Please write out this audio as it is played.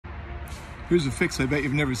Here's a fix I bet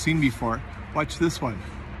you've never seen before. Watch this one.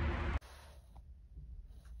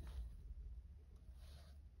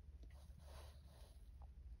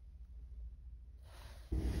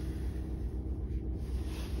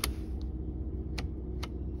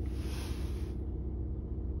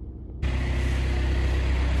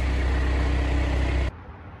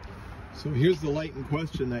 So here's the light in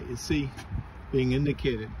question that you see being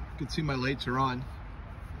indicated. You can see my lights are on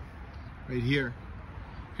right here.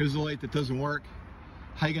 Here's the light that doesn't work.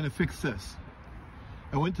 How are you going to fix this?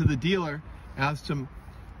 I went to the dealer, asked him,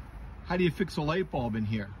 how do you fix a light bulb in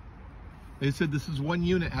here? They said this is one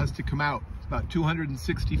unit, has to come out. It's about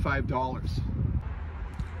 $265.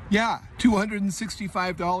 Yeah,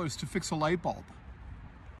 $265 to fix a light bulb.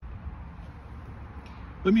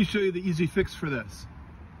 Let me show you the easy fix for this.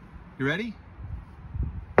 You ready?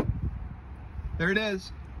 There it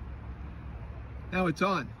is. Now it's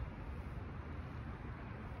on.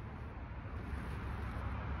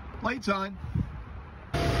 Lights on.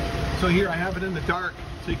 So here I have it in the dark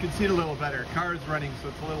so you can see it a little better. Car is running so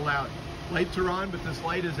it's a little loud. Lights are on but this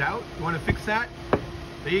light is out. You want to fix that?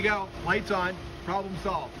 There you go. Lights on. Problem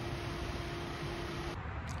solved.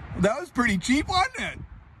 That was pretty cheap, wasn't it?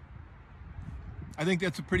 I think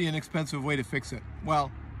that's a pretty inexpensive way to fix it.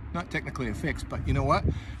 Well, not technically a fix, but you know what?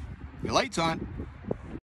 Your light's on.